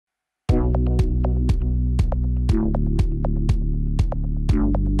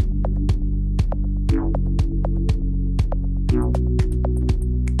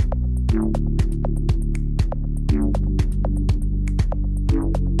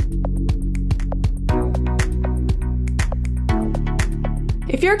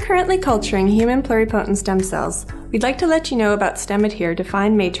If you're currently culturing human pluripotent stem cells, we'd like to let you know about StemAdhere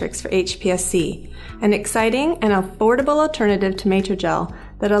Defined Matrix for hPSC, an exciting and affordable alternative to Matrigel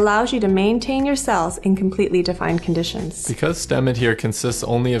that allows you to maintain your cells in completely defined conditions. Because StemAdhere consists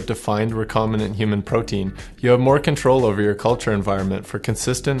only of defined recombinant human protein, you have more control over your culture environment for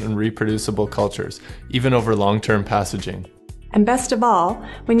consistent and reproducible cultures, even over long-term passaging. And best of all,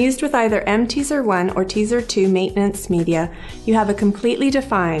 when used with either mTeaser1 or Teaser2 maintenance media, you have a completely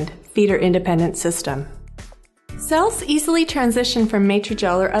defined, feeder-independent system. Cells easily transition from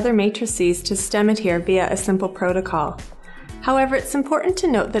Matrigel or other matrices to StemAdhere via a simple protocol. However, it's important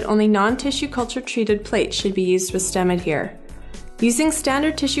to note that only non-tissue culture-treated plates should be used with StemAdhere. Using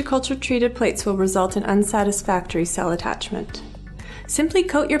standard tissue culture-treated plates will result in unsatisfactory cell attachment. Simply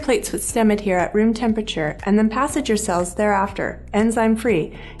coat your plates with StemAdhere at room temperature and then passage your cells thereafter,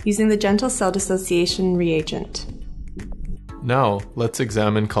 enzyme-free, using the gentle cell dissociation reagent. Now, let's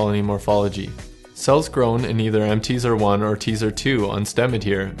examine colony morphology. Cells grown in either mTeaser1 or Teaser2 on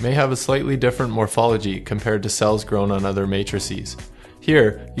StemAdhere may have a slightly different morphology compared to cells grown on other matrices.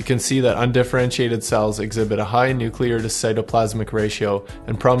 Here, you can see that undifferentiated cells exhibit a high nuclear to cytoplasmic ratio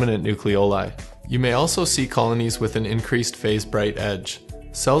and prominent nucleoli. You may also see colonies with an increased phase bright edge.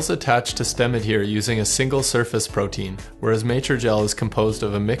 Cells attach to StemAdhere using a single surface protein, whereas Matrigel is composed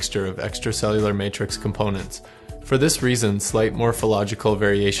of a mixture of extracellular matrix components. For this reason, slight morphological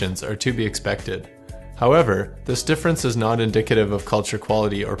variations are to be expected. However, this difference is not indicative of culture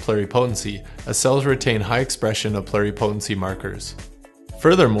quality or pluripotency, as cells retain high expression of pluripotency markers.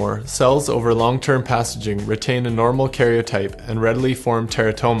 Furthermore, cells over long-term passaging retain a normal karyotype and readily form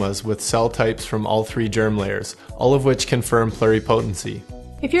teratomas with cell types from all three germ layers, all of which confirm pluripotency.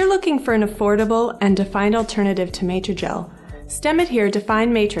 If you're looking for an affordable and defined alternative to Matrigel, StemAdhere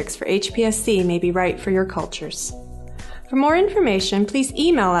Defined Matrix for hPSC may be right for your cultures. For more information, please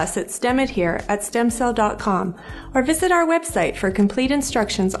email us at stemadhere@stemcell.com or visit our website for complete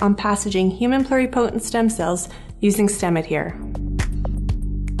instructions on passaging human pluripotent stem cells using StemAdhere.